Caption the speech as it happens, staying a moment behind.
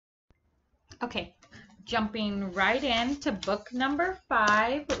Okay, jumping right into book number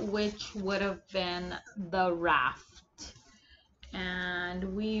 5, which would have been The Raft.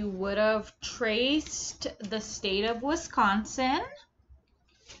 And we would have traced the state of Wisconsin.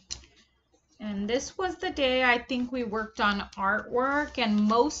 And this was the day I think we worked on artwork, and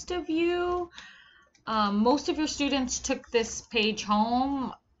most of your students took this page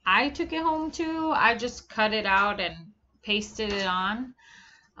home. I took it home too. I just cut it out and pasted it on.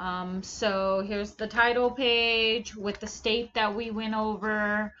 So here's the title page with the state that we went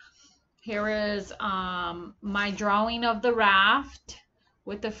over. Here is my drawing of the raft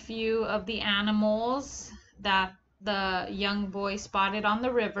with a few of the animals that the young boy spotted on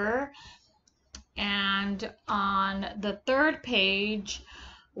the river. And on the third page,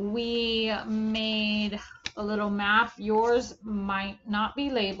 we made a little map. Yours might not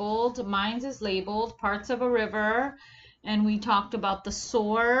be labeled. Mine's is labeled, parts of a river. And we talked about the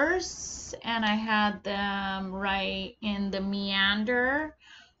source, and I had them write in the meander,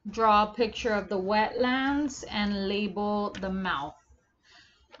 draw a picture of the wetlands, and label the mouth.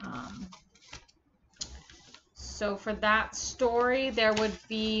 So for that story, there would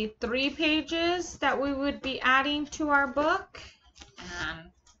be 3 pages that we would be adding to our book,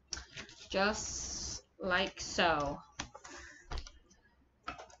 and just like so.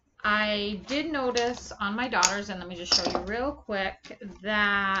 I did notice on my daughter's, and let me just show you real quick,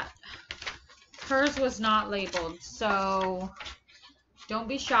 that hers was not labeled. So don't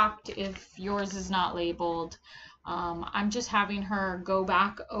be shocked if yours is not labeled. I'm just having her go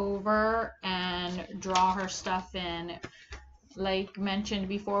back over and draw her stuff in. Like mentioned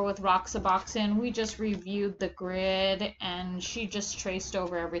before with Roxaboxen, we just reviewed the grid and she just traced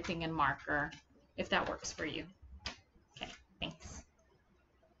over everything in marker, if that works for you.